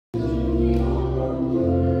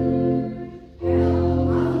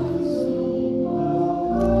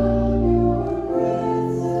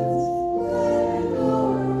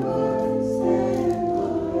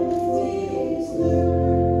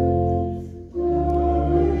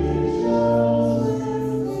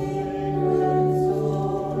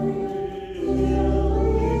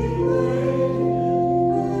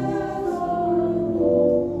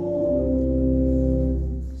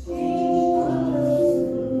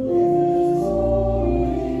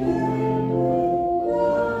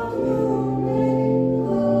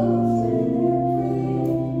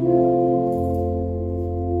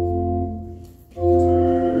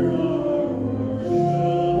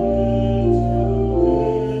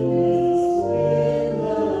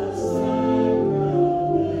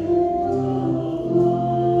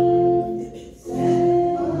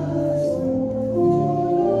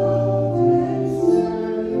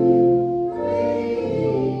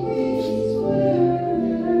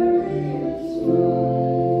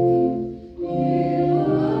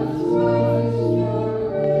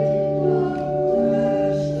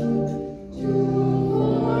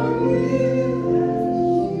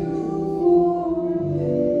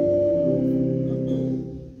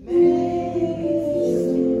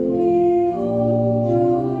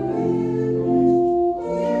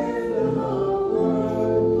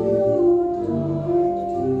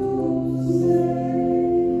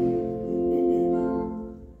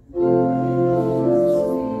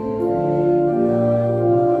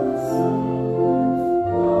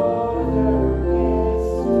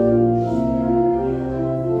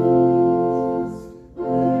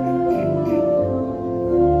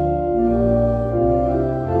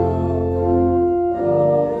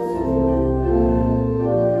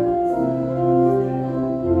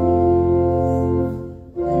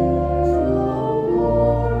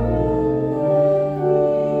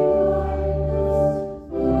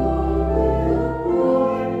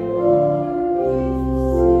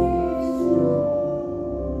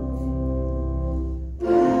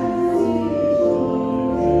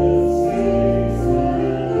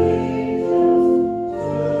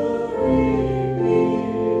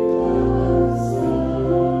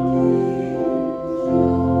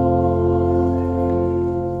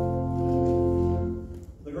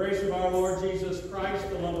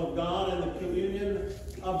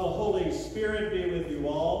of the Holy Spirit be with you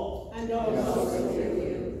all. And also with you.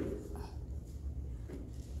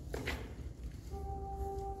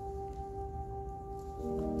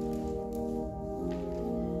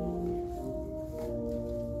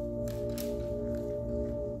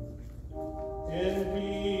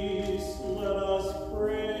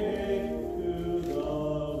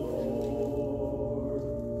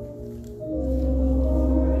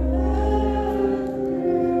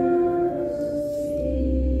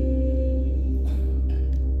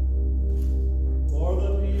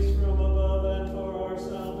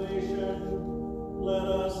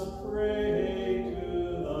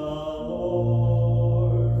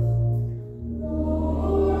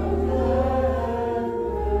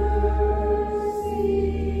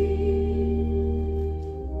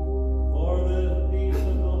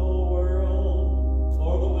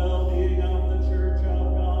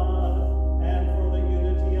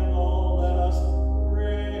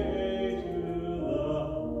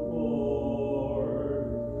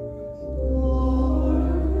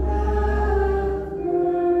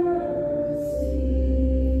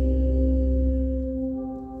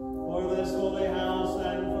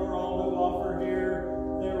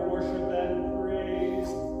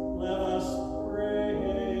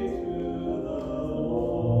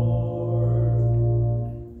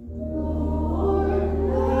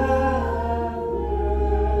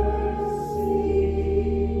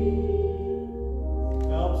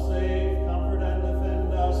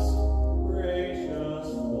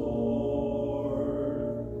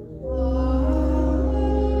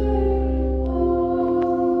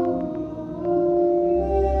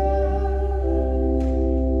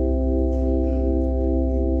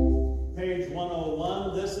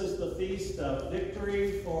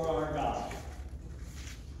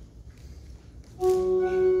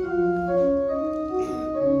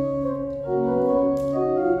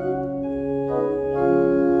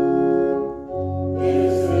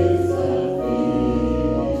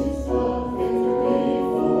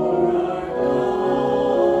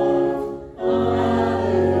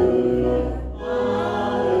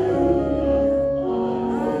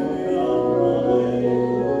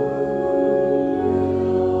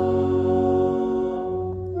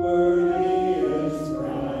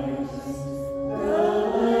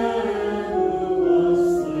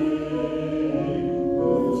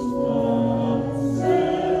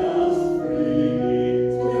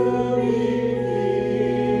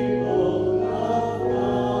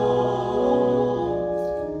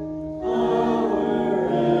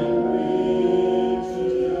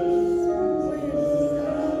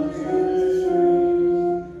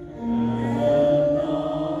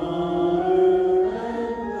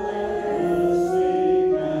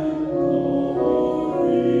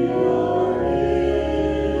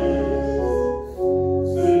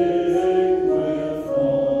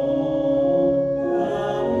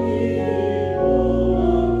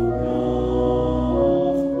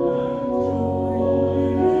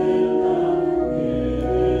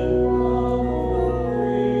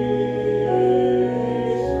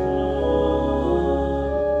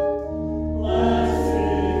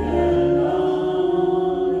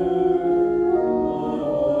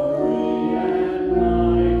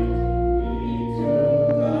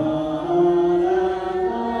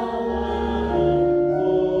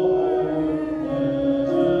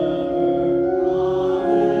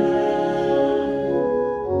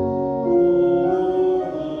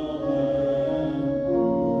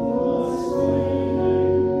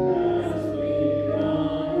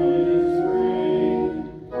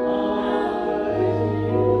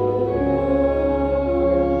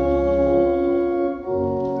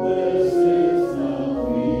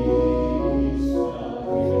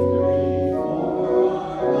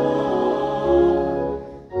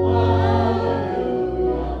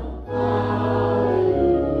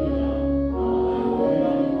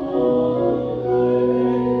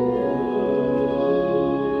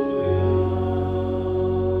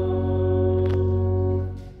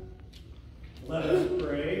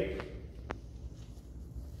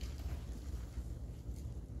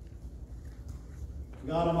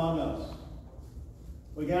 God among us,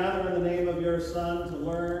 we gather in the name of your Son to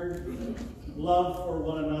learn love for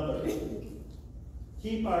one another.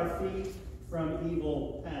 Keep our feet from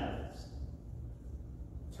evil paths.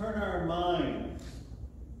 Turn our minds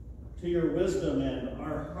to your wisdom and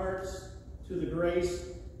our hearts to the grace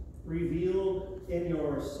revealed in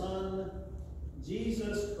your Son,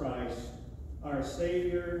 Jesus Christ, our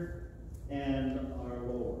Savior and our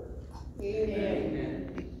Lord.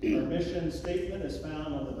 Amen. Our mission statement is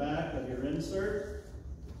found on the back of your insert.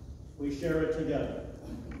 We share it together.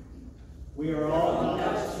 We are all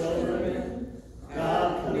God's children.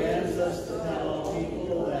 God commands us to tell all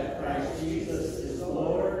people that Christ Jesus is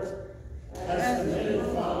Lord. As committed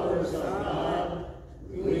followers of God,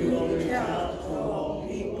 we will reach out to all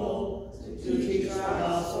people to teach the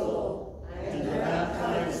gospel and to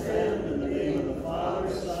baptize them in the name of the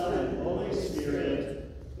Father, Son, and Holy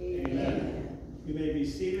Spirit. Amen. You may be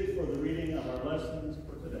seated for the reading of our lessons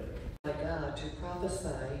for today. By God to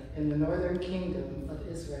prophesy in the northern kingdom of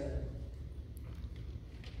Israel.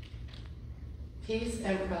 Peace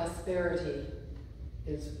and prosperity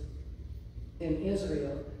is in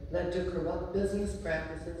Israel led to corrupt business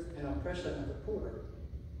practices and oppression of the poor.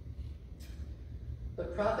 The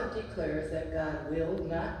prophet declares that God will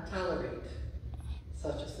not tolerate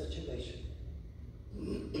such a situation.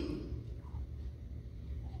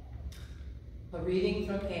 A reading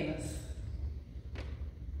from Amos.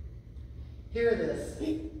 Hear this,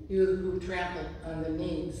 you who trample on the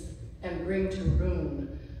needs and bring to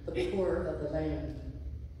ruin the poor of the land,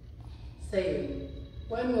 saying,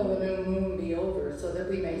 when will the new moon be over so that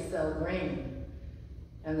we may sell grain,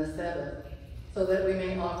 and the Sabbath so that we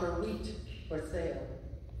may offer wheat for sale?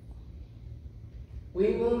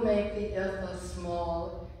 We will make the ephah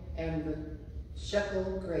small and the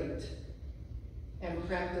shekel great, and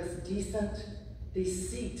practice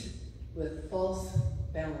deceit with false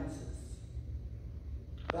balances,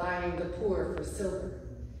 buying the poor for silver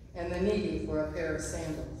and the needy for a pair of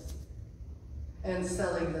sandals, and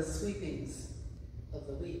selling the sweepings of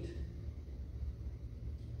the wheat.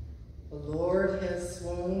 The Lord has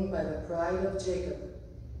sworn by the pride of Jacob,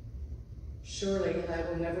 surely I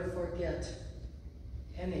will never forget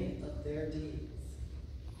any of their deeds.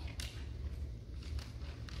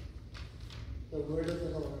 The word of the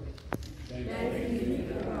Lord. Thanks be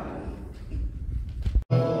to God.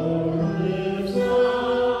 Lord lifts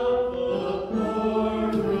up the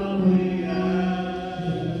poor from the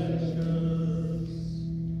ashes.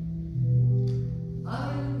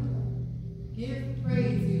 Hallelujah. Give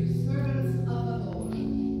praise, you servants of the Lord.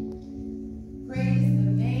 Praise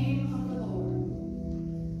the name of the Lord.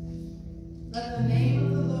 Let the name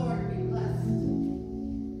of the Lord be blessed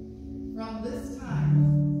from this time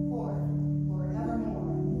forth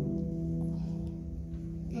forevermore.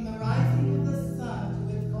 From the rising of the sun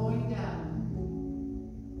to its going down,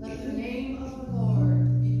 let the name of the Lord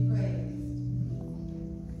be praised.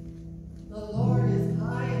 The Lord is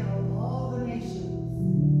high above all the nations,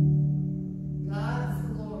 God's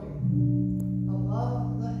glory above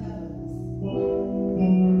the heavens.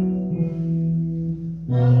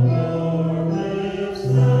 The Lord lifts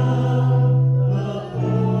up the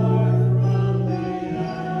poor from the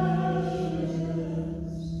ashes.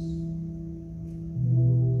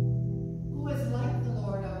 Who is like the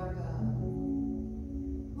Lord our God?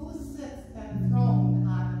 Who sits enthroned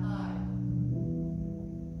on high,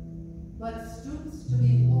 but stoops to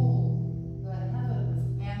behold the heavens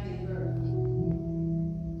and the earth?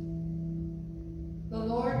 The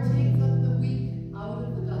Lord takes up the weak out of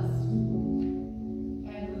the dust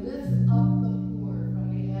and lifts up the poor from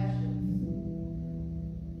the ashes,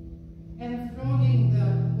 enthroning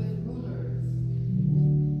them with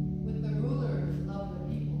the rulers of the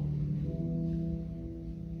people.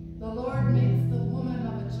 The Lord makes the woman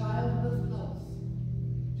of a childless house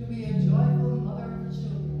to be a joyful mother of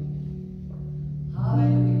children.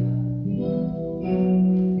 Hallelujah.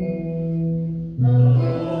 The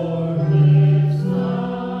Lord lifts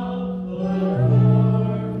up the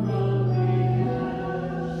poor from the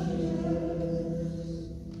ashes.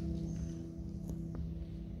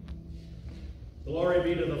 Glory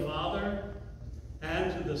be to the Father, and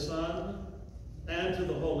to the Son, and to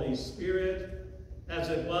the Holy Spirit, as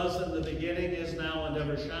it was in the beginning, is now, and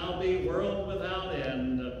ever shall be, world without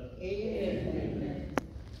end. Amen.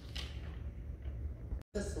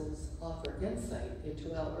 Epistles offer insight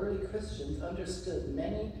into how early Christians understood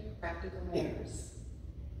many practical matters,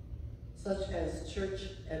 such as church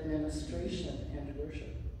administration and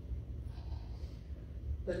worship.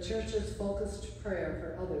 The church's focused prayer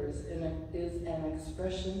for others is an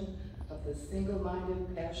expression of the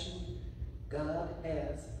single-minded passion God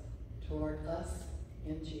has toward us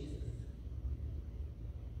in Jesus.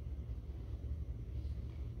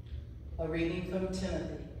 A reading from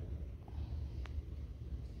Timothy.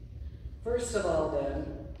 First of all,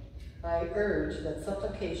 then, I urge that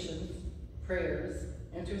supplications, prayers,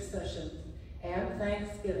 intercessions, and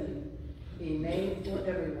thanksgiving be made for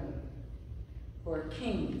everyone, for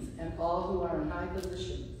kings and all who are in high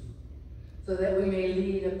positions, so that we may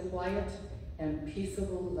lead a quiet and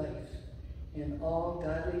peaceable life in all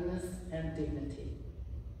godliness and dignity.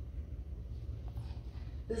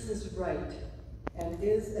 This is right and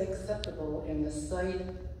is acceptable in the sight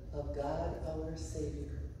of God our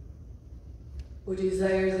Savior, who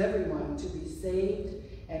desires everyone to be saved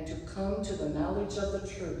and to come to the knowledge of the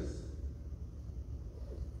truth.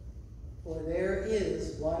 For there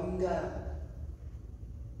is one God.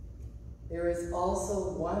 There is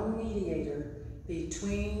also one mediator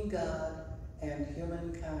between God and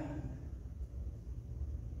humankind,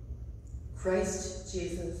 Christ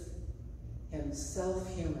Jesus,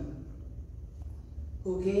 himself human,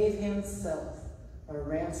 who gave himself a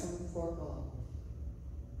ransom for all.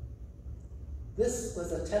 This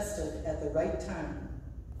was attested at the right time.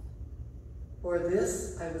 For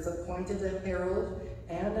this I was appointed a herald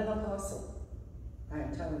and an apostle. I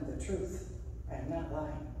am telling the truth. I am not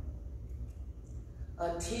lying.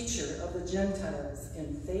 A teacher of the Gentiles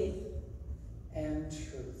in faith and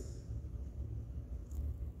truth.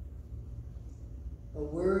 The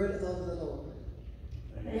word of the Lord.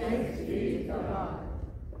 Thanks be to God.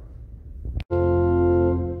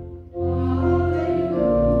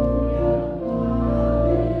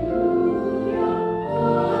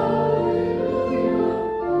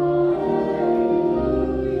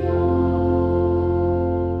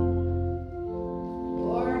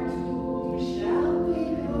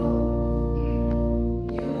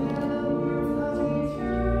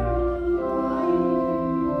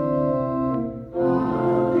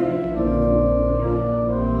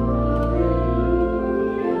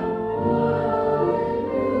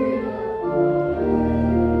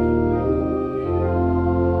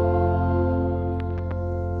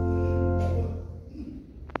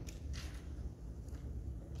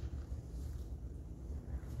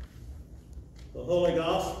 The Holy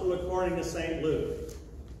Gospel according to St. Luke.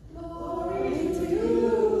 Glory to you,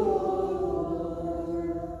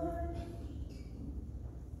 Lord.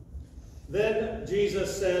 Then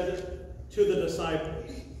Jesus said to the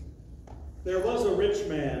disciples, "There was a rich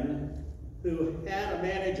man who had a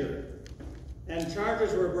manager, and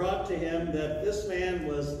charges were brought to him that this man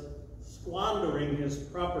was squandering his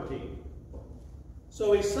property.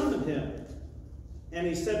 So he summoned him, and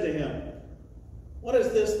he said to him, 'What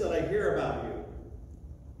is this that I hear about you?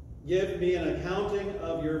 Give me an accounting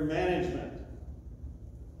of your management,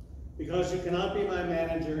 because you cannot be my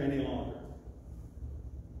manager any longer.'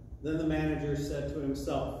 Then the manager said to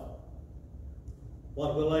himself,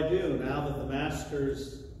 'What will I do now that the master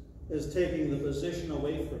is taking the position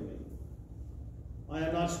away from me? I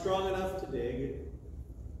am not strong enough to dig,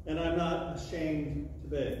 and I'm not ashamed to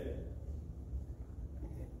beg.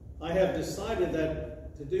 I have decided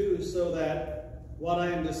that to do so that when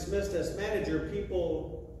I am dismissed as manager,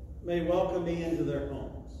 people may welcome me into their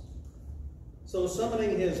homes.' So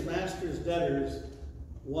summoning his master's debtors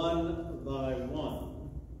one by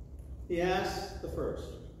one, he asked the first,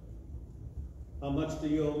 'How much do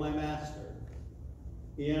you owe my master?'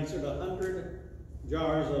 He answered, 100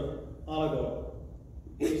 jars of olive oil.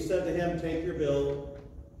 He said to him, 'Take your bill,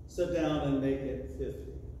 sit down and make it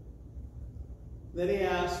 50. Then he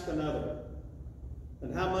asked another,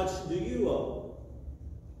 'And how much do you owe?'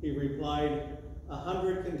 He replied,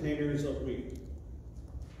 100 containers of wheat.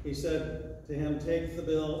 He said to him, 'Take the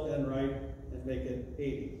bill and write and make it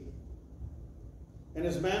 80. And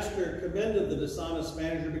his master commended the dishonest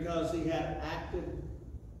manager because he had acted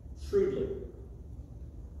shrewdly.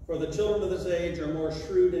 For the children of this age are more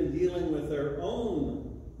shrewd in dealing with their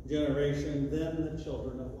own generation than the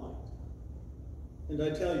children of light. And I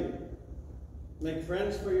tell you, make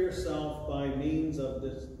friends for yourself by means of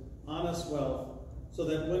this honest wealth, so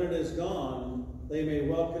that when it is gone, they may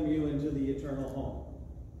welcome you into the eternal home.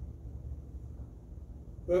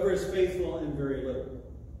 Whoever is faithful in very little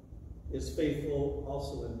is faithful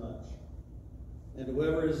also in much. And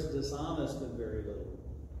whoever is dishonest in very little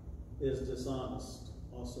is dishonest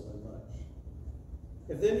also in much.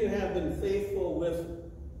 If then you have been faithful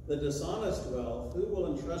with the dishonest wealth, who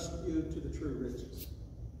will entrust you to the true riches?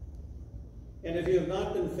 And if you have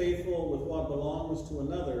not been faithful with what belongs to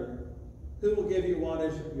another, who will give you what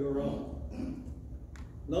is your own?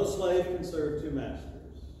 No slave can serve two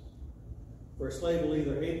masters. For a slave will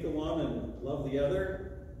either hate the one and love the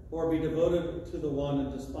other, or be devoted to the one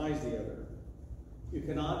and despise the other. You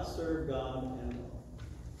cannot serve God and law.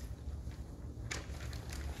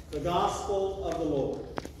 The Gospel of the Lord.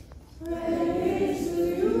 Praise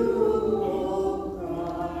to you, O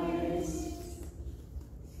Christ.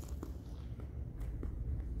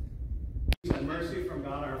 Peace and mercy from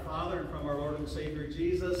God our Father and from our Lord and Savior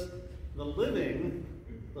Jesus, the living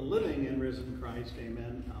and risen Christ.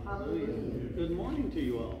 Amen. Hallelujah. Good morning to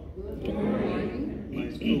you all. Good morning.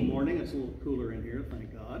 Nice cool morning. It's a little cooler in here,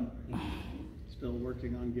 thank God. Still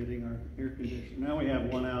working on getting our air conditioner. Now we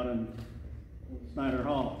have one out in Snyder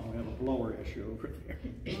Hall, we have a blower issue over there.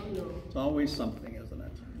 It's always something, isn't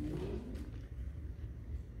it?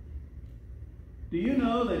 Do you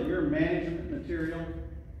know that you're management material?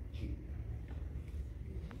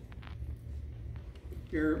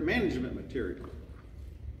 You're management material.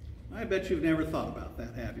 I bet you've never thought about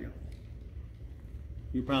that, have you?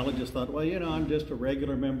 You probably just thought, well, I'm just a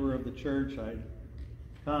regular member of the church. I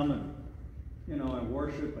come and, I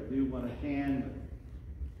worship, I do what I can.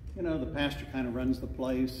 But, the pastor kind of runs the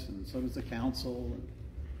place, and so does the council.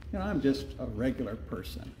 And, I'm just a regular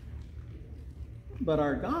person. But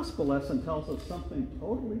our gospel lesson tells us something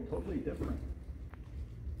totally, totally different.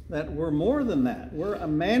 That we're more than that. We're a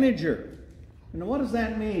manager. And what does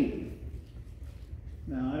that mean?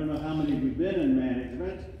 Now, I don't know how many of you have been in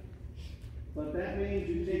management, but that means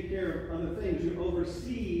you take care of other things. You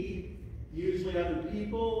oversee usually other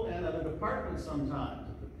people and other departments sometimes.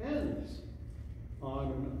 It depends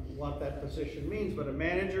on what that position means. But a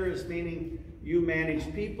manager is meaning you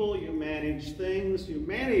manage people, you manage things, you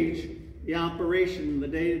manage the operation, the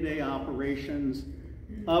day-to-day operations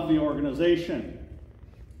of the organization.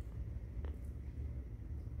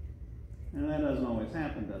 And that doesn't always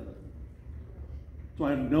happen, does it? That's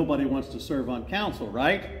why nobody wants to serve on council,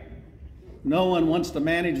 right? No one wants to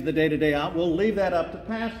manage the day-to-day out. We'll leave that up to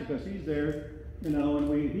pastor because he's there, and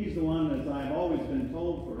he's the one, as I've always been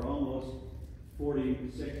told for almost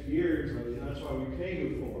 46 years, that's why we pay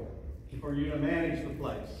you for you to manage the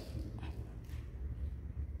place.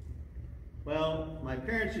 Well, my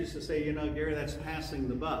parents used to say, Gary, that's passing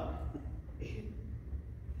the buck.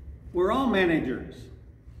 We're all managers.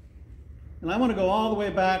 And I want to go all the way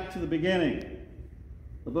back to the beginning,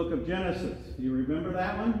 the book of Genesis. Do you remember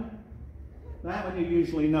that one? That one you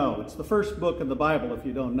usually know. It's the first book of the Bible if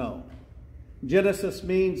you don't know. Genesis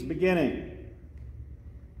means beginning.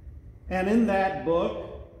 And in that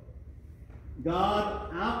book, God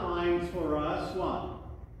outlines for us what?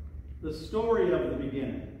 The story of the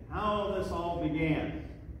beginning. How this all began.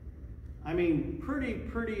 I mean, pretty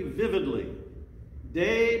vividly.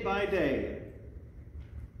 Day by day.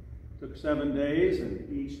 It took 7 days,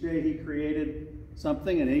 and each day he created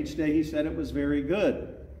something, and each day he said it was very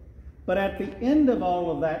good. But at the end of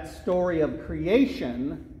all of that story of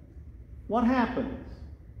creation, what happens?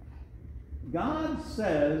 God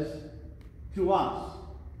says to us,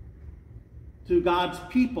 to God's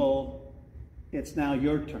people, it's now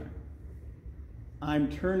your turn.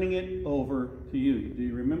 I'm turning it over to you. Do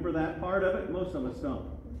you remember that part of it? Most of us don't.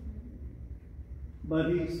 But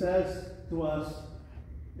he says to us,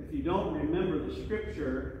 if you don't remember the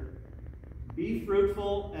scripture, be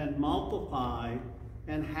fruitful and multiply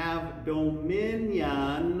and have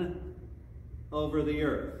dominion over the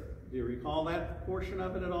earth. Do you recall that portion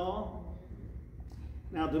of it at all?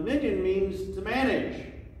 Now, dominion means to manage,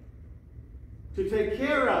 to take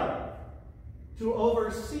care of, to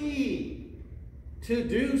oversee, to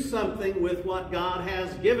do something with what God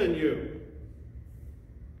has given you.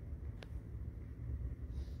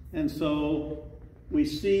 And so we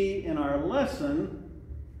see in our lesson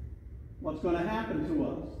what's going to happen to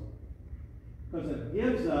us, because it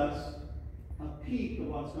gives us a peek of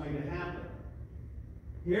what's going to happen.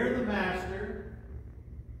 Here the master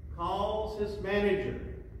calls his manager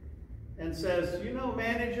and says,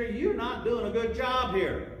 manager, you're not doing a good job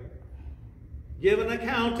here. Give an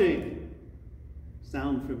accounting.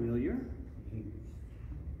 Sound familiar?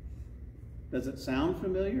 Does it sound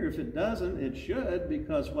familiar? If it doesn't, it should,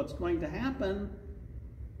 because what's going to happen,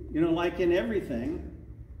 like in everything,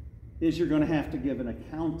 is you're going to have to give an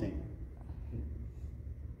accounting.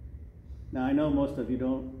 Now, I know most of you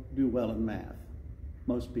don't do well in math.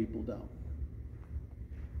 Most people don't.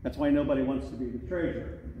 That's why nobody wants to be the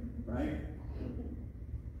treasurer, right?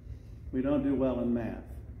 We don't do well in math.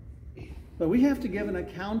 But we have to give an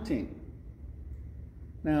accounting.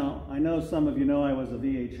 Now, I know some of you know I was a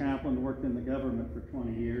VA chaplain, worked in the government for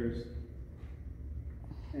 20 years.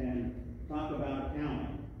 And talk about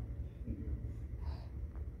accounting.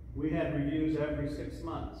 We had reviews every 6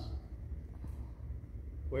 months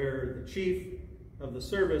where the chief of the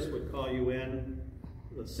service would call you in.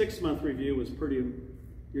 The 6-month review was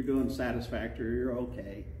you're doing satisfactory, you're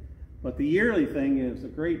okay. But the yearly thing is a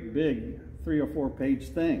great big 3 or 4 page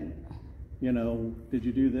thing. Did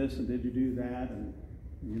you do this and did you do that? And,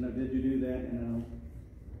 did you do that?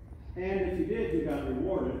 And if you did, you got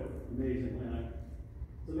rewarded, amazingly.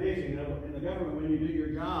 It's amazing, in the government, when you do your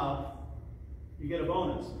job, you get a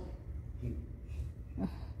bonus.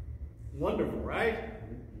 Wonderful, right?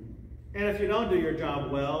 And if you don't do your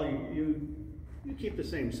job well, you keep the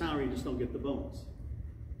same salary, you just don't get the bonus.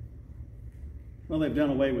 Well, they've done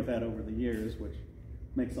away with that over the years, which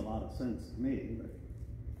makes a lot of sense to me. But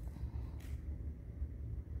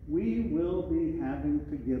we will be having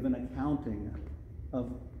to give an accounting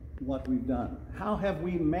of what we've done. How have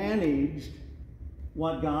we managed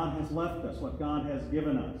what God has left us, what God has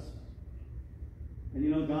given us? And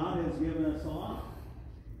you know, God has given us a lot.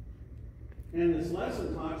 And this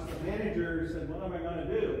lesson talks, the manager said, what am I going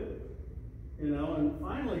to do? You know, and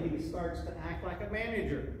finally he starts to act like a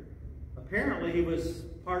manager. Apparently he was,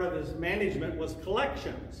 part of his management was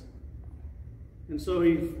collections. And so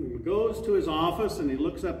he goes to his office and he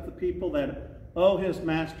looks up the people that owe his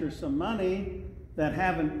master some money that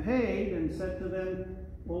haven't paid, and said to them,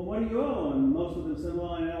 well, what do you owe? And most of them said,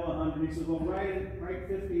 well, I owe 100. He said, well, write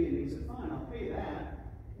 50. And he said, fine, I'll pay that.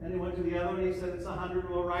 And he went to the other one, he said, it's 100,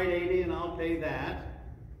 well, write 80 and I'll pay that.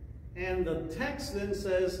 And the text then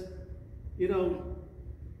says, you know,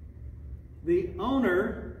 the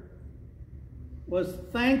owner was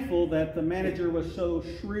thankful that the manager was so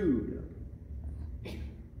shrewd.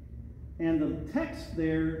 And the text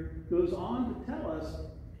there goes on to tell us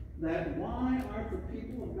that why aren't the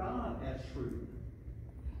people of God as shrewd?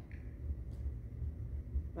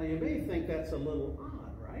 Now you may think that's a little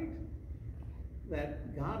odd, right?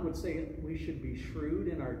 That God would say we should be shrewd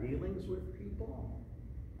in our dealings with people.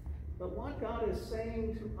 But what God is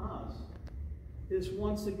saying to us is,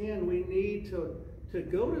 once again, we need to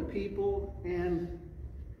go to people and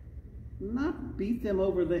not beat them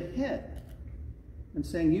over the head and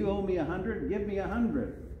saying, you owe me 100, give me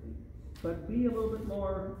 100. But be a little bit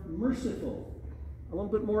more merciful, a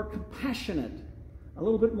little bit more compassionate, a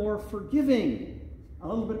little bit more forgiving, a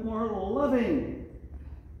little bit more loving.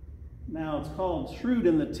 Now, it's called shrewd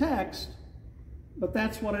in the text, but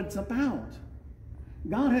that's what it's about.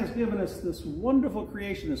 God has given us this wonderful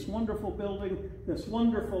creation, this wonderful building, this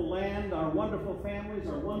wonderful land, our wonderful families,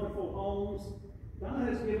 our wonderful homes. God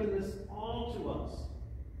has given this all to us.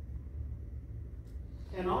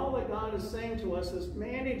 And all that God is saying to us is,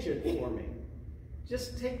 manage it for me.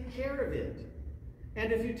 Just take care of it.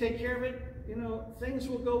 And if you take care of it, you know, things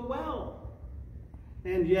will go well.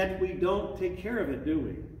 And yet we don't take care of it, do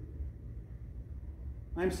we?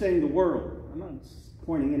 I'm saying the world. I'm not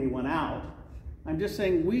pointing anyone out. I'm just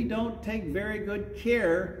saying we don't take very good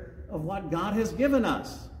care of what God has given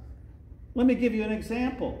us. Let me give you an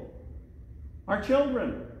example. Our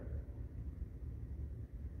children.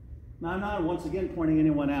 Now, I'm not once again pointing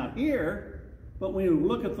anyone out here, but when you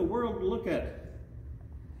look at the world, look at it.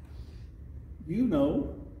 You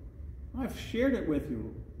know, I've shared it with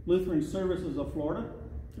you. Lutheran Services of Florida.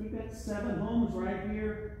 We've got 7 homes right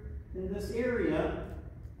here in this area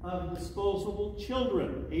of disposable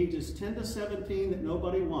children, ages 10 to 17 that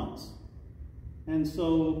nobody wants. And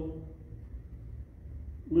so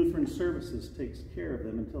Lutheran Services takes care of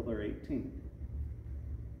them until they're 18.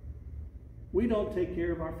 We don't take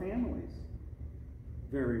care of our families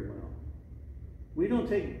very well. We don't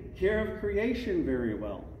take care of creation very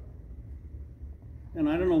well. And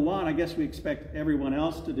I don't know what, I guess we expect everyone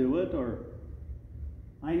else to do it, or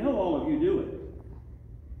I know all of you do it.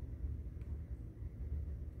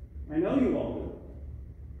 I know you all do it.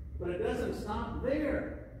 But it doesn't stop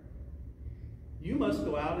there. You must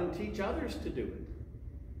go out and teach others to do it.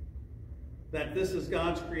 That this is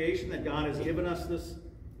God's creation, that God has given us this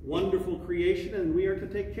wonderful creation, and we are to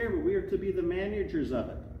take care of it. We are to be the managers of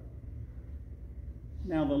it.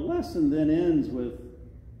 Now the lesson then ends with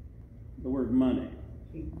the word money,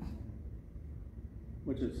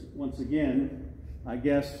 which is, once again, I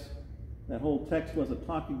guess that whole text wasn't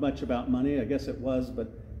talking much about money. I guess it was,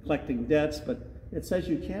 but collecting debts. But it says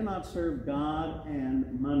you cannot serve God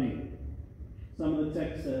and money. Some of the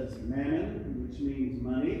text says mammon, which means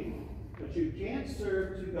money, but you can't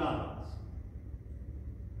serve 2 gods.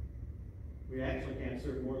 We actually can't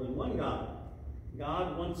serve more than one God.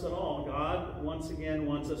 God wants it all. God, once again,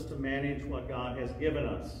 wants us to manage what God has given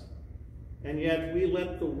us. And yet we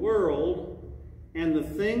let the world and the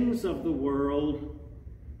things of the world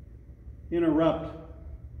interrupt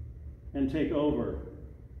and take over.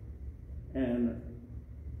 And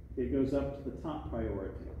it goes up to the top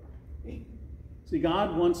priority. See,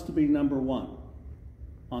 God wants to be number 1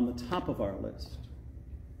 on the top of our list.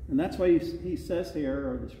 And that's why he says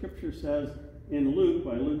here, or the scripture says in Luke,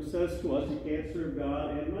 why Luke says to us, you can't serve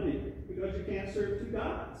God and money, because you can't serve 2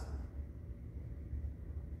 gods.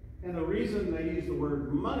 And the reason they use the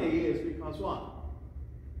word money is because what?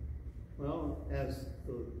 Well, as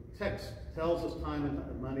the text tells us time and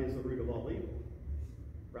time, money is the root of all evil.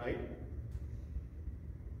 Right?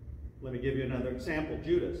 Let me give you another example.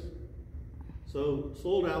 Judas. So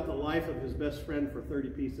sold out the life of his best friend for 30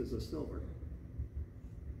 pieces of silver.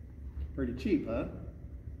 Pretty cheap, huh?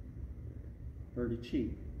 pretty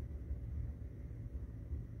cheap.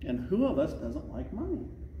 And who of us doesn't like money?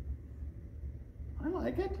 I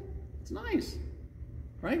like it. It's nice,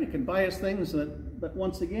 right? It can buy us things but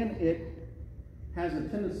once again, it has a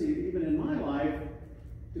tendency, even in my life,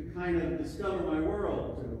 to kind of discover my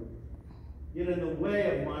world, to get in the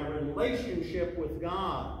way of my relationship with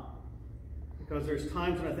God. Because there's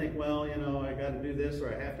times when I think, well, you know, I got to do this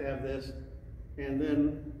or I have to have this, and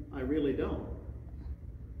then I really don't.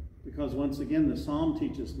 Because once again, the psalm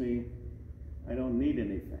teaches me I don't need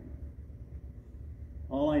anything.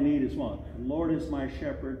 All I need is what? The Lord is my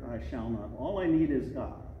shepherd, I shall not. All I need is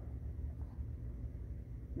God.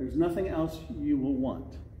 There's nothing else you will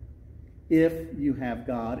want if you have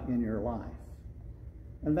God in your life.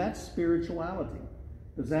 And that's spirituality.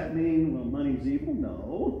 Does that mean, well, money's evil?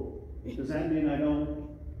 No. Does that mean I don't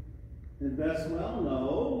invest well?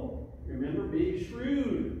 No. Remember, be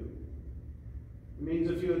shrewd. It means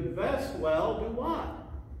if you invest well, do what?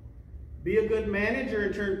 Be a good manager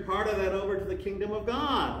and turn part of that over to the kingdom of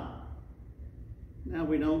God. Now,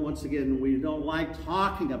 we don't like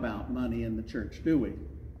talking about money in the church, do we?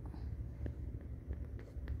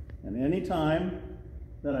 And any time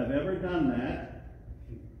that I've ever done that,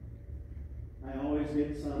 I always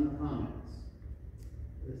get some comments.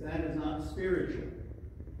 That is not spiritual.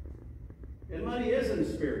 And money isn't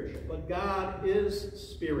spiritual, but God is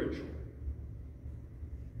spiritual.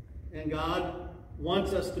 And God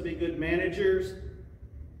wants us to be good managers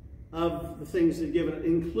of the things that give it,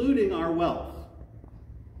 including our wealth.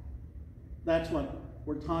 That's what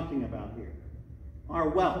we're talking about here. Our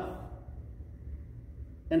wealth.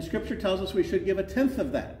 And Scripture tells us we should give 1/10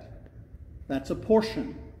 of that. That's a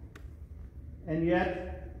portion. And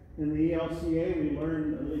yet, in the ELCA, we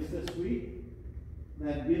learned, at least this week,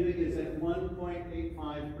 that giving is at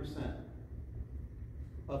 1.85%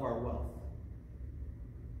 of our wealth.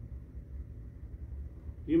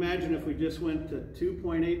 Can you imagine if we just went to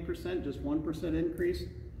 2.8%, just 1% increase,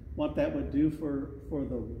 what that would do for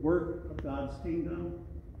the work of God's kingdom?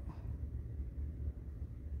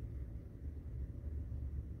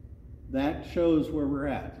 That shows where we're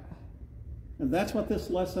at. And that's what this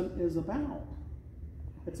lesson is about.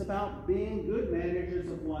 It's about being good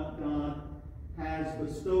managers of what God has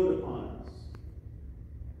bestowed upon us.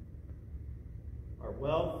 Our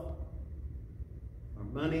wealth, our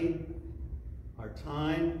money, our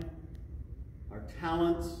time, our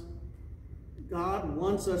talents. God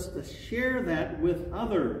wants us to share that with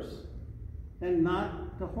others and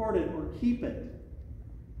not to hoard it or keep it.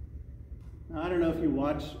 Now, I don't know if you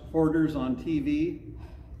watch Hoarders on TV.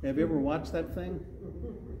 Have you ever watched that thing?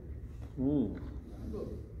 Ooh.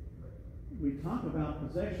 We talk about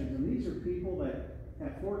possessions, and these are people that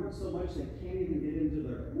have hoarded so much they can't even get into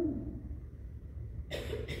their home.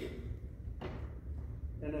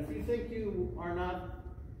 And if you think you are not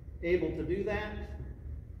able to do that,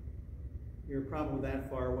 you're probably that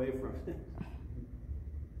far away from it.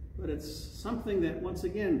 But it's something that, once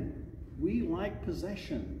again, we like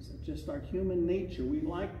possessions. It's just our human nature. We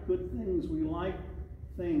like good things. We like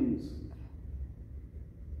things.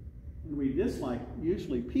 And we dislike,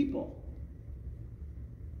 usually, people.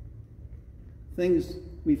 Things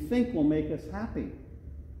we think will make us happy,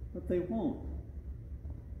 but they won't.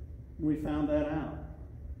 And we found that out.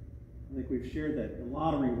 I think we've shared that. The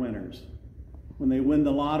lottery winners, when they win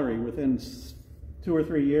the lottery, within 2 or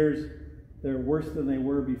 3 years, they're worse than they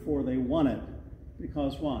were before they won it.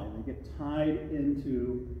 Because why? They get tied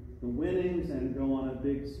into the winnings and go on a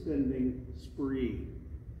big spending spree.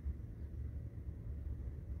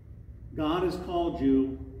 God has called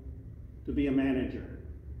you to be a manager.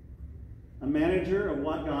 A manager of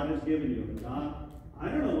what God has given you. And God, I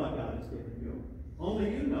don't know what God has given you.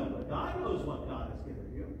 Only you know, but God knows what God has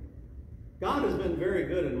given you. God has been very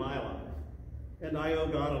good in my life. And I owe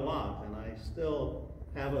God a lot. And I still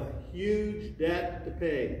have a huge debt to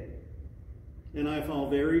pay. And I fall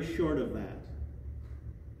very short of that.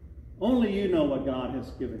 Only you know what God has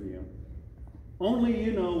given you. Only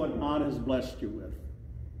you know what God has blessed you with.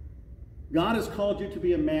 God has called you to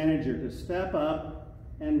be a manager, to step up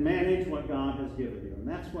and manage what God has given you. And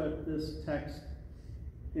that's what this text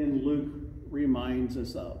in Luke reminds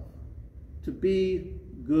us of. To be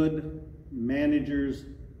good managers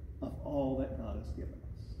of all that God has given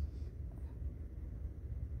us.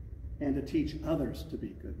 And to teach others to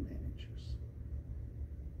be good managers.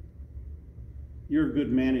 You're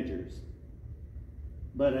good managers.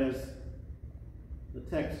 But as the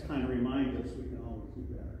text kind of reminds us, we can always do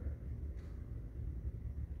better.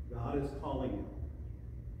 God is calling you.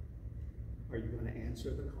 Are you going to answer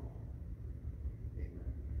the call?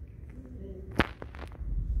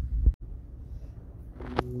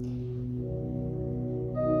 Amen.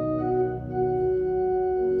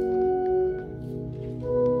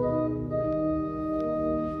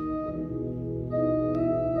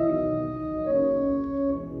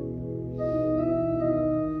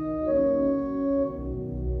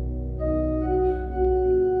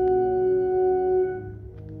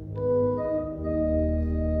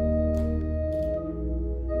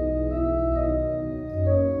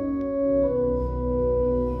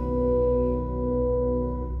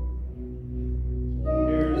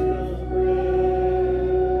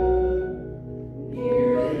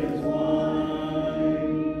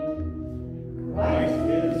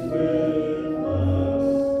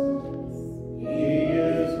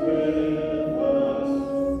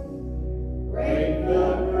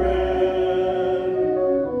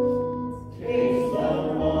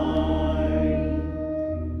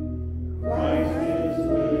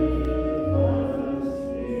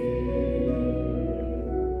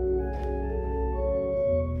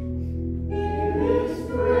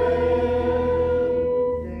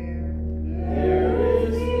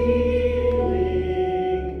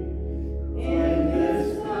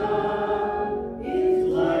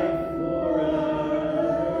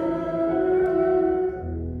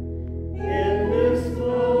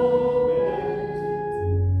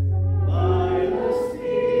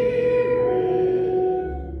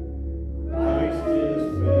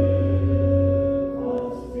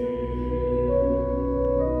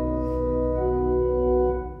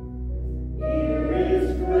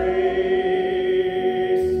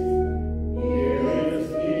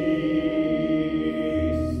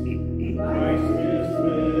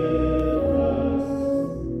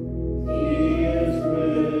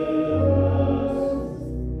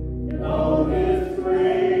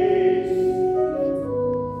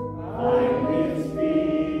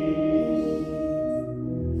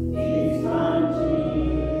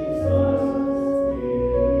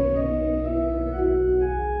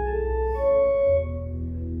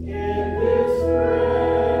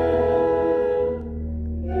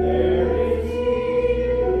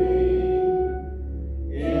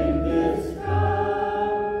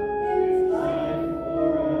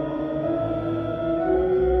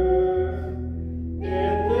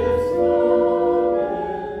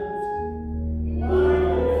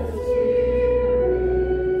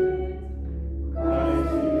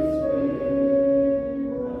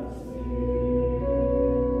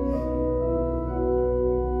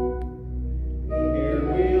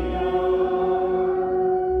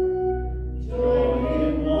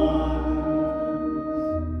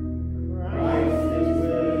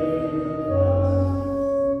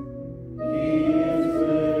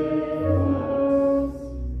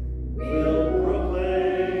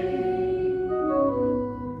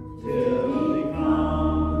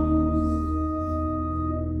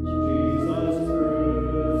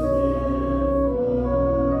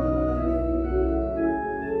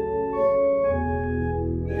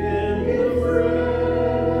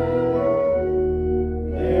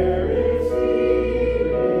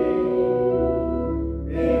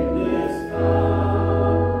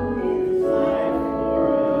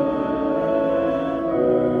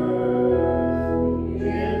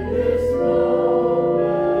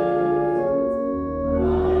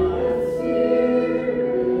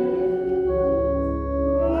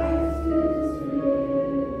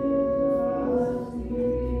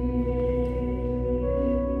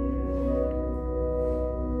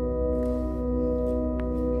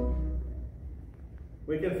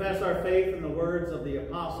 words of the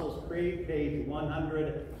Apostles' Creed, page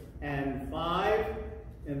 105,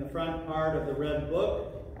 in the front part of the red book.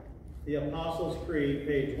 The Apostles' Creed,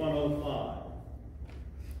 page 105.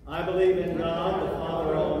 I believe in God, the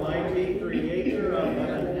Father Almighty, creator of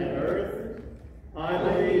heaven and earth. I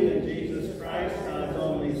believe in Jesus Christ, God's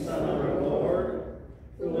only Son, our Lord,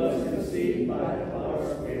 who was conceived by the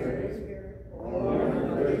Holy Spirit, born of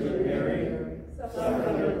the Virgin Mary, suffered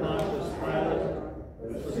under Pontius Pilate,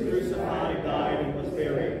 was crucified, died, and was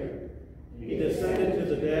buried. He descended to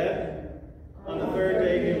the dead. On the third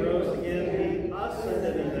day he rose again. He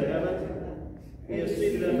ascended into heaven. He is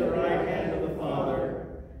seated at the right hand of the Father,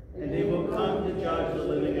 and he will come to judge the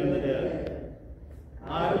living and the dead.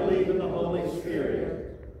 I believe in the Holy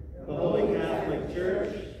Spirit, the Holy Catholic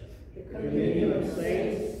Church, the communion of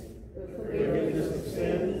saints, the forgiveness of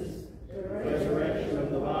sins, the resurrection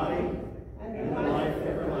of the body, and the life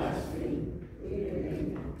everlasting.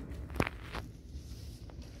 Amen.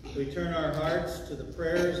 We turn our hearts to the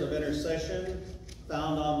prayers of intercession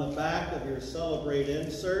found on the back of your Celebrate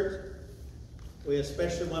insert. We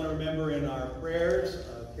especially want to remember in our prayers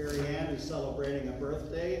Carrie Ann, who's celebrating a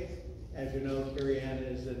birthday. As you know, Carrie Ann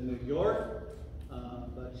is in New York,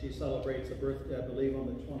 but she celebrates a birthday, I believe, on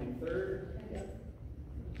the 23rd.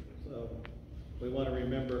 So we want to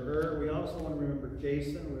remember her. We also want to remember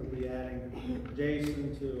Jason. We'll be adding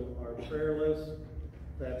Jason to our prayer list.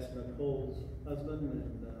 That's Nicole's husband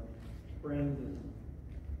and friend. And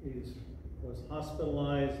he was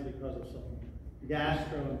hospitalized because of some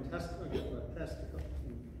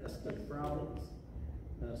gastrointestinal problems.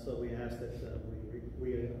 So we ask that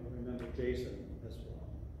we remember Jason as well.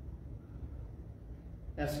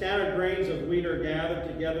 As scattered grains of wheat are gathered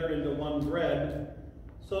together into one bread,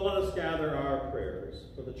 so let us gather our prayers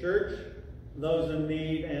for the church, those in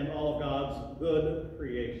need, and all of God's good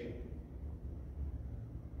creation.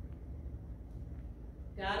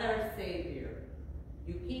 God our Savior,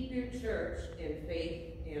 you keep your church in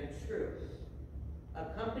faith and truth.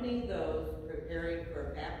 Accompany those preparing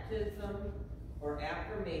for baptism or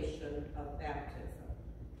affirmation of baptism.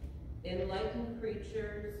 Enlighten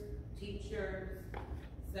preachers, teachers,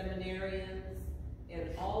 seminarians,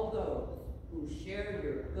 and all those who share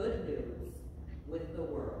your good news with the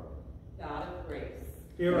world. God of grace,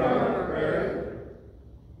 hear our prayer.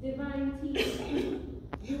 Divine teacher,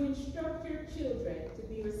 you instruct your children to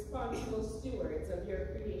be responsible stewards of your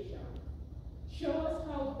creation. Show us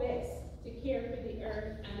how best to care for the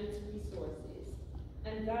earth and its resources,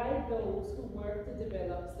 and guide those who work to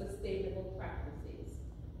develop sustainable practices.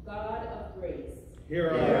 God of grace, hear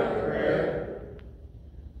our prayer.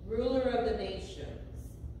 ruler of the nations,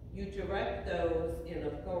 you direct those in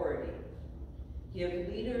authority. Give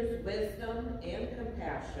leaders wisdom and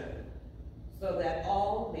compassion so that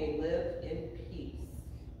all may live in peace.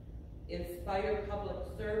 Inspire public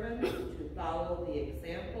servants to follow the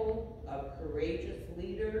example of courageous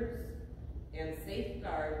leaders and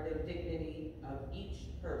safeguard the dignity of each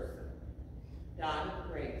person. God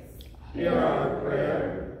of grace, hear our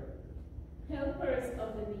prayer. helpers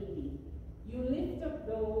of the needy, you lift up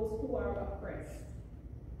those who are oppressed.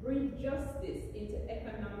 Bring justice into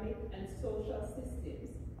economic and social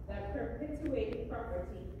systems that perpetuate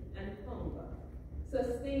poverty and hunger.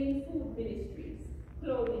 Sustain food ministries,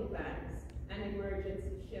 clothing banks, and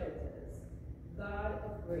emergency shelters. God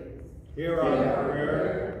of grace, hear our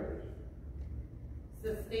prayer.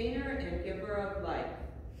 sustainer and giver of life,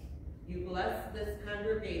 you bless this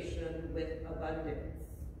congregation with abundance.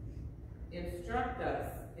 Instruct us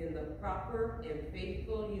in the proper and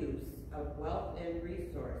faithful use of wealth and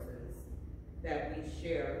resources that we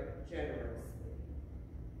share generously.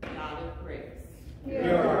 God of grace,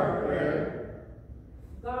 hear our prayer.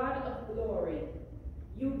 God of glory,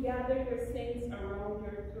 you gather your saints around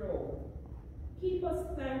your throne. Keep us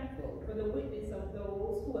thankful for the witness of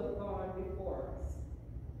those who have gone before us,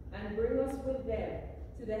 and bring us with them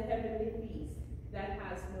to the heavenly feast that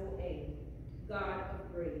has no end. God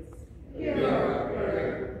of grace, hear our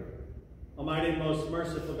prayer. Almighty and most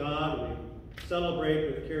merciful God, we celebrate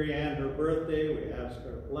with Carrie Ann her birthday. We ask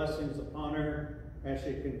our blessings upon her as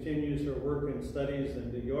she continues her work and studies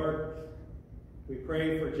in New York. We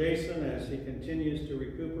pray for Jason as he continues to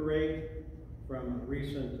recuperate from a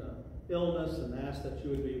recent illness, and ask that you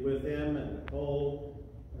would be with him and Nicole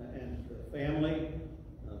and the family,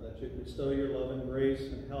 that you bestow your love and grace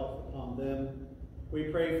and health upon them. We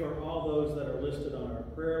pray for all those that are listed on our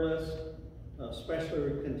prayer list,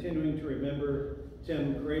 especially continuing to remember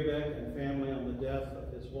Tim Graybeck and family on the death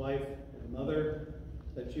of his wife and mother,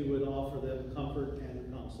 that you would offer them comfort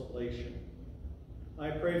and consolation. I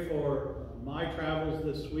pray for my travels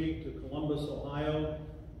this week to Columbus, Ohio,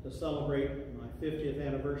 to celebrate my 50th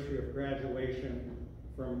anniversary of graduation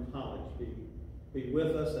from college. Be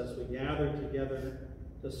with us as we gather together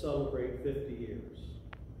to celebrate 50 years.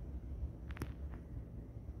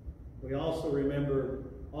 We also remember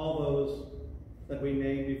all those that we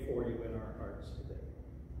name before you in our hearts today.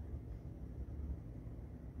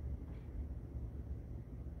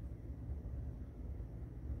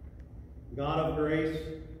 God of grace,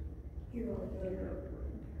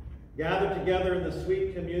 gathered together in the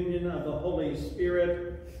sweet communion of the Holy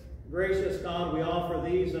Spirit, gracious God, we offer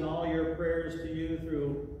these and all your prayers to you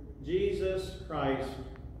through Jesus Christ,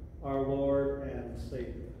 our Lord and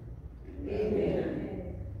Savior.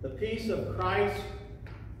 Amen. The peace of Christ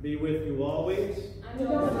be with you always. And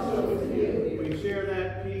also with you. We share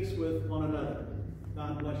that peace with one another.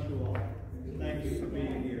 God bless you all. Thank you for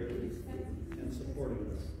being here and supporting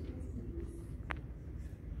us.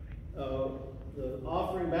 The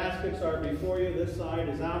offering baskets are before you. This side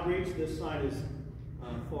is outreach. This side is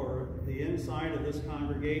for the inside of this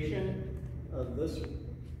congregation.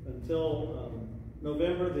 Until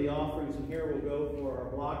November, the offerings in here will go for our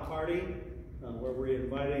block party, where we're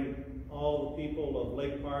inviting all the people of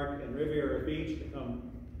Lake Park and Riviera Beach to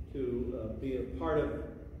come to be a part of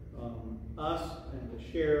us and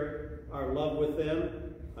to share our love with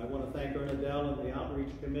them. I want to thank Ernadell and the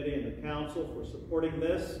Outreach Committee and the Council for supporting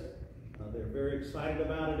this. They're very excited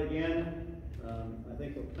about it again. I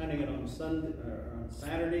think we're planning it on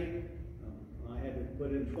Saturday. I had to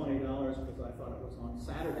put in $20 because I thought it was on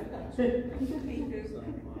Saturday. So,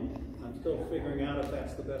 I'm still figuring out if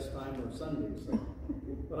that's the best time or Sunday. So,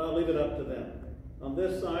 but I'll leave it up to them. On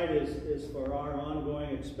this side is for our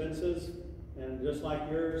ongoing expenses, and just like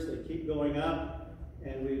yours, they keep going up,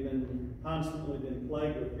 and we've been constantly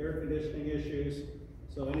plagued with air conditioning issues.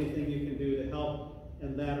 So anything you can do to help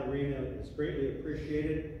in that arena is greatly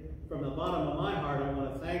appreciated. From the bottom of my heart, I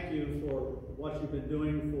want to thank you for what you've been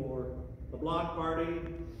doing for the block party,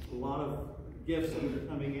 a lot of gifts that are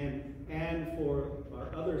coming in, and for our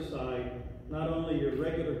other side, not only your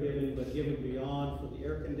regular giving, but giving beyond for the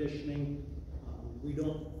air conditioning.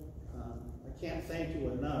 I can't thank you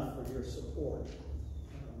enough for your support,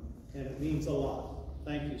 and it means a lot.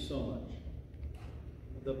 Thank you so much.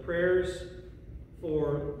 The prayers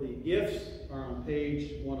for the gifts are on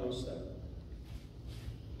page 107.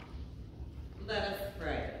 Let us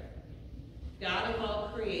pray. God of all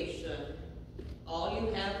creation, all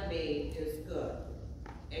you have made is good,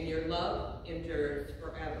 and your love endures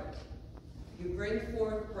forever. You bring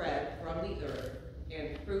forth bread from the earth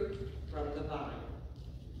and fruit from the vine.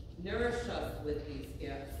 Nourish us with these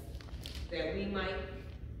gifts, that we might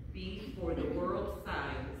be for the world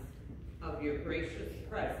signs of your gracious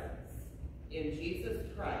presence. In Jesus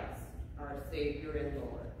Christ, our Savior and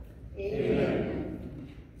Lord. Amen.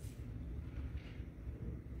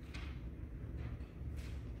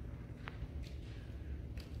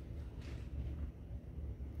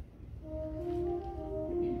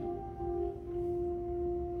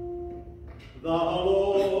 The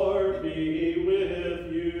Lord be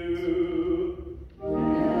with you.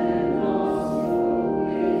 And also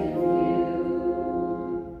with you.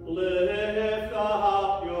 Lift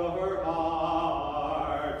up your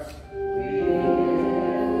hearts. We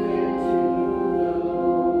lift it to the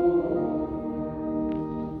Lord.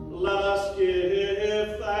 Let us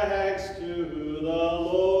give thanks to the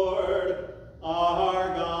Lord our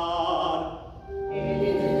God. It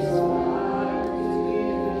is right to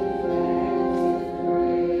give thanks and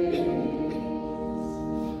praise.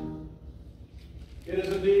 It is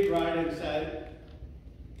indeed right and said,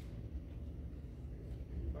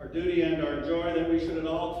 our duty and our joy, that we should at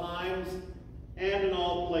all times and in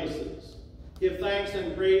all places give thanks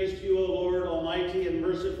and praise to you, O Lord, almighty and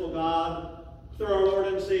merciful God, through our Lord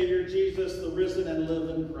and Savior Jesus, the risen and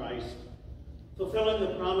living Christ. Fulfilling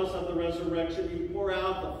the promise of the resurrection, you pour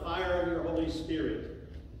out the fire of your Holy Spirit,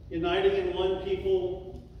 uniting in one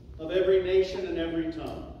people of every nation and every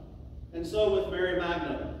tongue. And so with Mary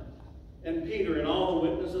Magdalene and Peter and all the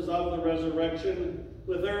witnesses of the resurrection,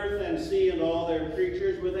 with earth and sea and all their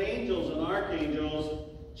creatures, with angels and archangels,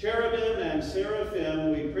 cherubim and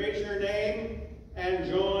seraphim, we praise your name and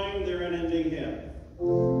join their unending hymn.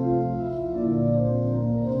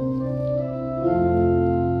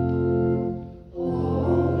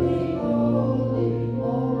 Holy, holy,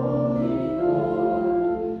 holy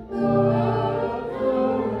Lord, God of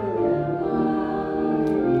power and might.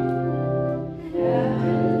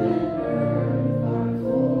 Heaven and earth are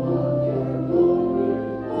full of your glory.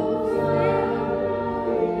 Hosanna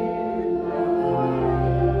in the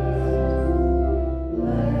highest.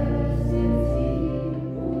 Blessed is he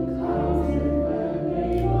who comes in the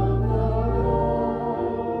name of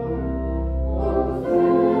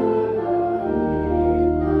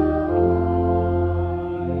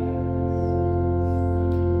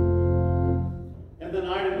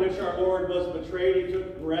betrayed, he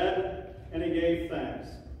took bread and he gave thanks.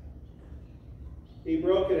 He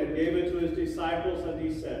broke it and gave it to his disciples, and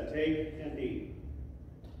he said, "Take and eat.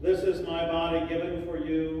 This is my body given for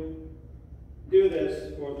you. Do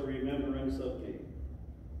this for the remembrance of me."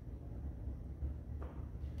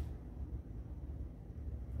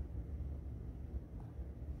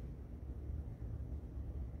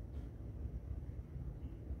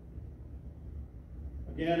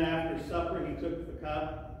 Again, after supper, he took the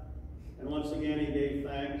cup, and once again he gave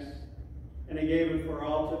thanks. And he gave it for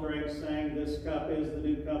all to drink, saying, "This cup is the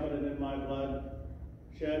new covenant in my blood,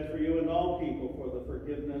 shed for you and all people for the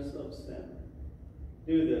forgiveness of sin.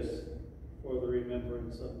 Do this for the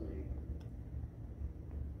remembrance of me."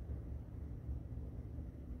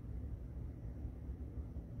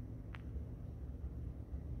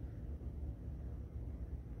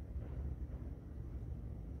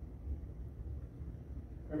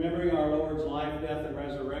 Remembering our Lord's life, death, and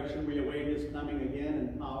resurrection, we await his coming again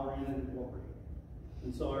in power and in glory.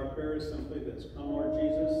 And so our prayer is simply this: come, Lord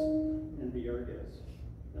Jesus, and be our guest,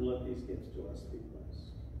 and let these gifts to us be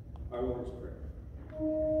blessed. Our Lord's Prayer.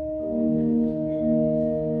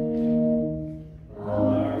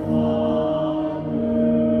 Our Father,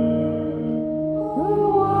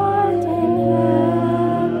 who art in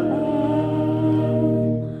heaven,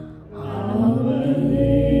 hallowed be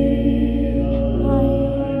thy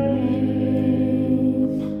name.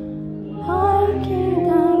 Thy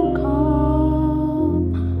kingdom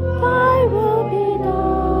come, thy will be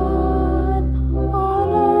done on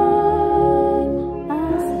earth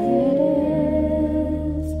as it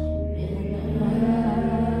is in heaven.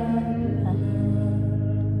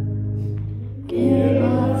 Give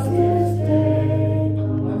us this day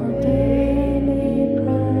our daily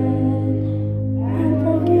bread, and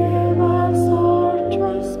forgive us our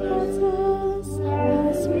trespasses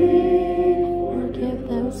as we forgive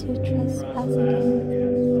those who trespass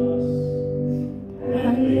against us.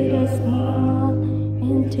 And lead us not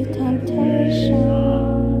into temptation,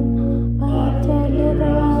 but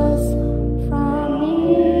deliver us from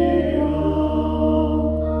evil.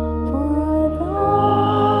 For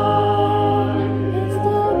thine is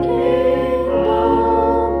the kingdom,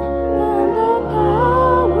 and the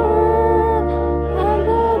power, and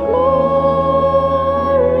the glory,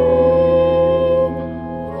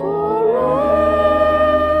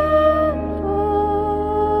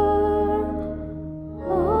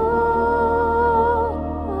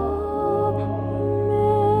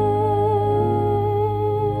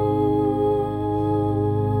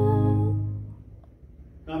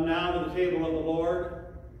 Come now to the table of the Lord,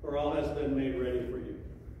 for all has been made ready for you.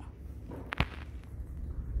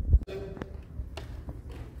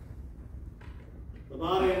 The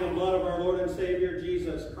body and the blood of our Lord and Savior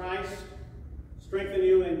Jesus Christ strengthen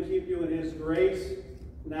you and keep you in his grace,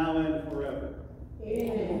 now and forever.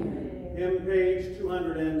 Amen. Hymn page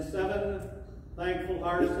 207, Thankful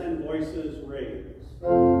Hearts and Voices Raised.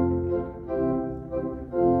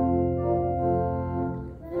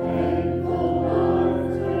 Thankful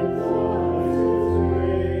hearts and voices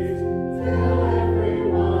raised, tell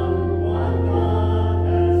everyone what God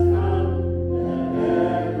has done. Let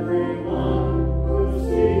everyone who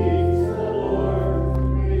seeks the Lord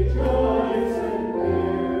rejoice and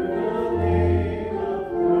bear the name of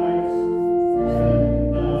Christ.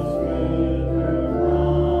 Send us good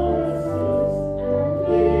promises, and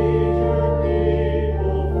lead your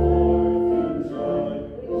people forth in joy,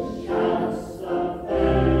 with shouts of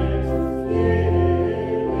thanksgiving.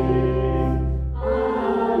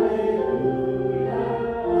 Alleluia,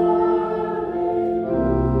 alleluia.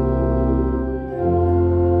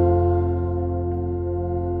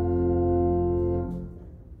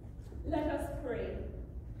 Let us pray.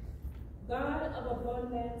 God of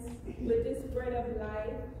abundance, with this bread of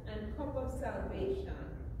life and cup of salvation,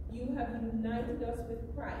 you have united us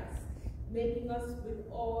with Christ, making us with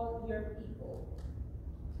all your people.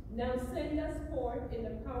 Now send us forth in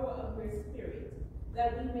the power of your Spirit,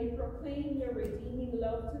 that we may proclaim your redeeming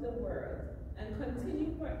love to the world and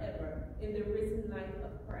continue forever in the risen life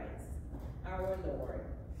of Christ, our Lord.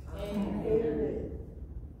 Amen.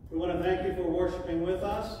 We want to thank you for worshiping with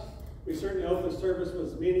us. We certainly hope the service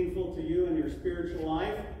was meaningful to you in your spiritual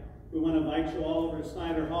life. We want to invite you all over to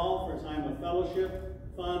Snyder Hall for a time of fellowship,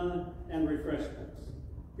 fun, and refreshments.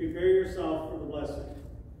 Prepare yourself for the blessing.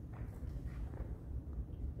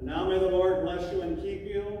 And now may the Lord bless you and keep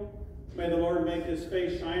you. May the Lord make his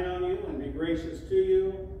face shine on you and be gracious to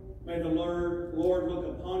you. May the Lord look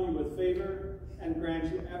upon you with favor and grant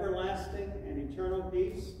you everlasting and eternal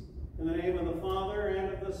peace. In the name of the Father,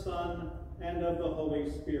 and of the Son, and of the Holy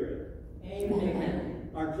Spirit. Amen.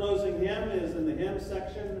 Our closing hymn is in the hymn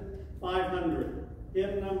section, 500.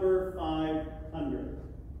 Hymn number 500.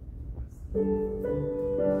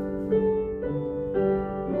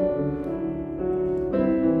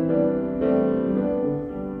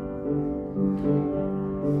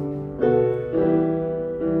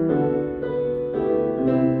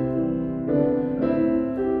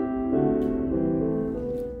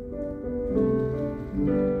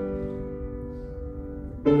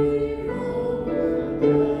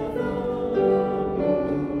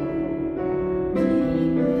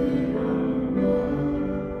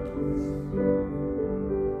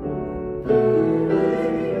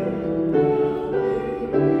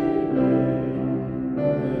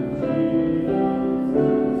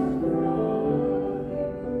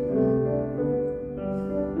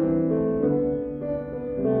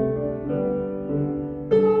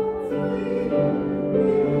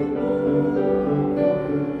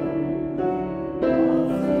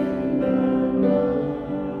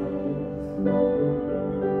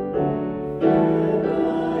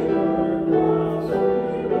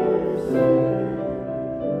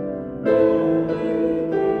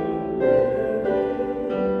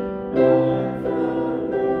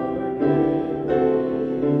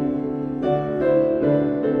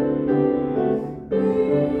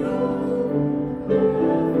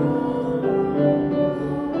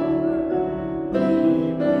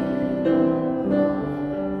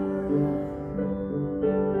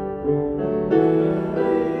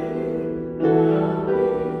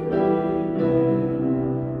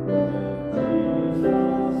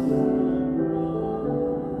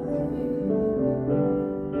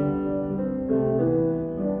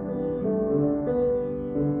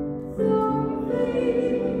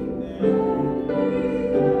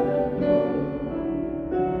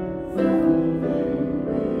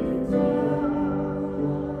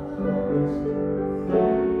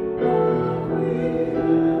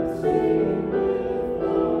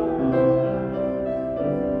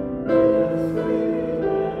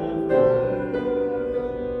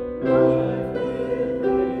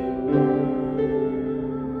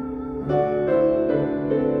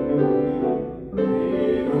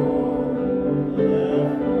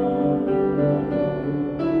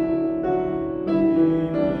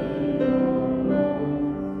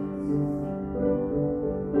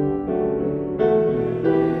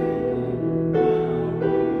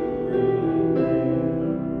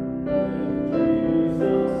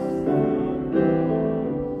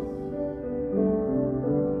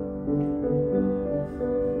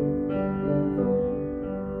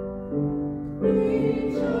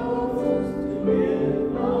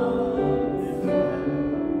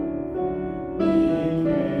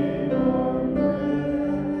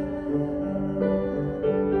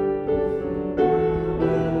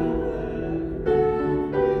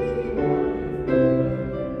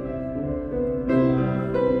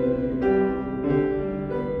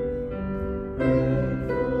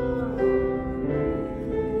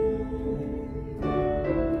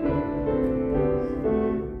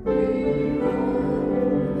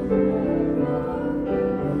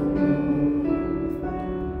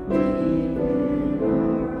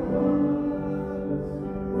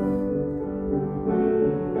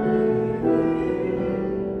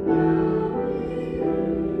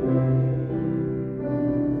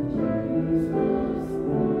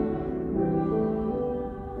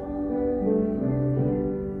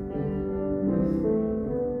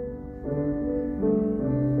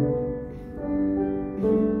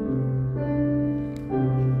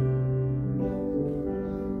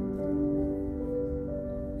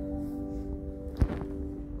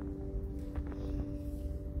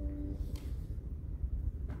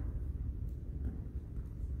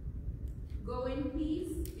 Go in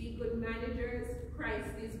peace, be good managers, Christ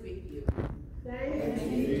is with you. Thanks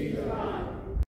be to God.